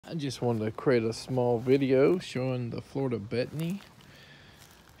I just wanted to create a small video showing the Florida betony.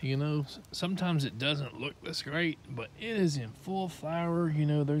 You know, sometimes it doesn't look this great, but it is in full flower. You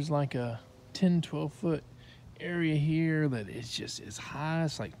know, there's like a 10-12 foot area here that is just as high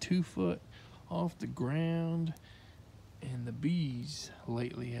as like 2 foot off the ground, and the bees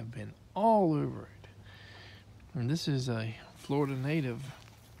lately have been all over it. And this is a Florida native.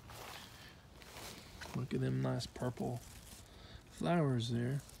 Look at them nice purple flowers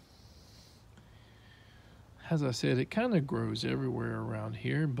there. As I said, it kind of grows everywhere around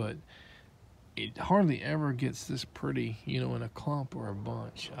here, but it hardly ever gets this pretty, you know, in a clump or a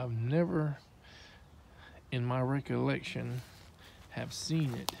bunch. I've never, in my recollection, have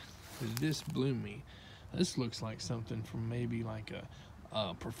seen it this bloomy. This looks like something from maybe like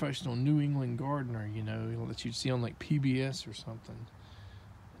a professional New England gardener, you know, that you'd see on like PBS or something.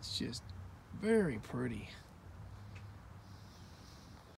 It's just very pretty.